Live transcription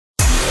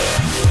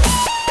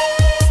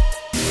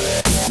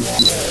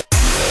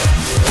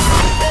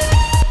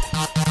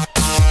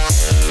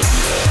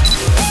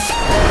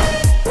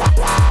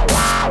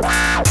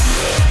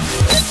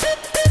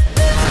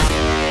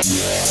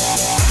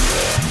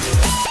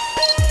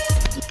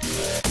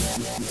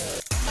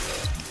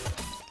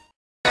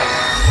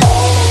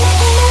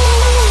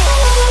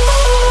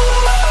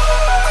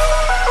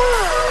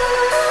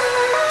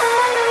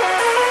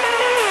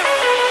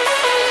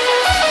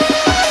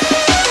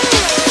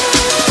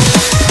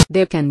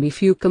There can be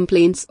few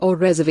complaints or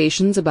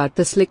reservations about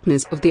the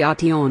slickness of the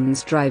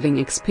Arteon's driving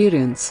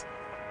experience.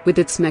 With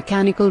its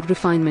mechanical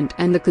refinement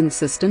and the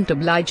consistent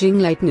obliging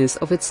lightness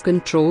of its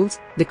controls,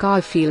 the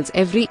car feels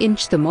every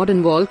inch the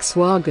modern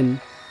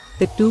Volkswagen.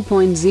 The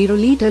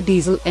 2.0-liter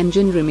diesel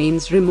engine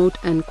remains remote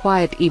and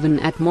quiet even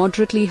at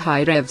moderately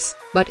high revs,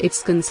 but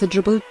its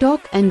considerable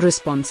torque and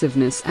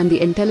responsiveness and the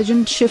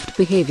intelligent shift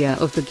behavior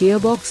of the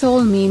gearbox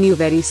all mean you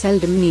very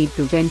seldom need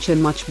to venture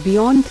much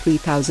beyond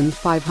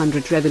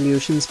 3,500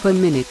 revolutions per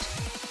minute.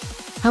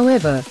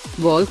 However,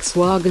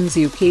 Volkswagen's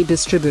UK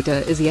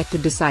distributor is yet to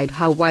decide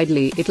how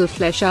widely it'll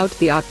flesh out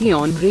the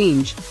Arteon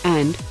range,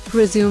 and,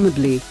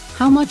 presumably,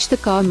 how much the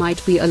car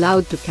might be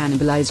allowed to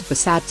cannibalize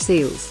Passat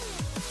sales.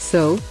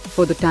 So,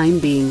 for the time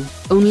being,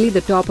 only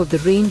the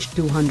top-of-the-range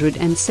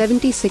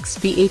 276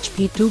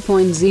 bhp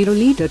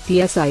 2.0-liter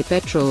TSI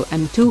petrol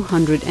and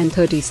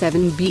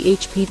 237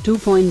 bhp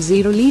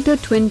 2.0-liter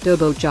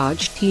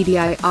twin-turbocharged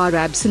TDI are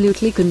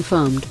absolutely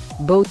confirmed,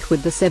 both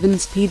with the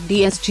 7-speed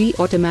DSG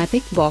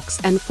automatic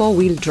box and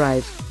 4-wheel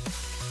drive.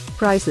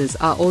 Prices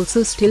are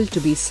also still to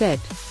be set,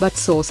 but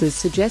sources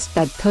suggest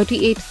that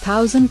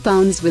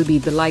 £38,000 will be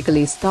the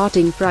likely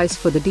starting price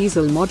for the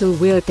diesel model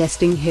we're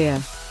testing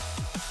here.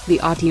 The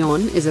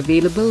Arteon is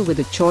available with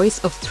a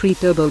choice of 3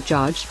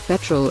 turbocharged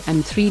petrol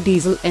and 3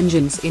 diesel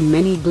engines in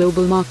many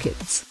global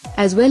markets,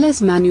 as well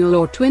as manual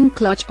or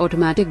twin-clutch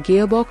automatic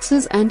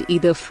gearboxes and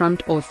either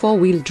front or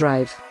 4-wheel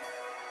drive.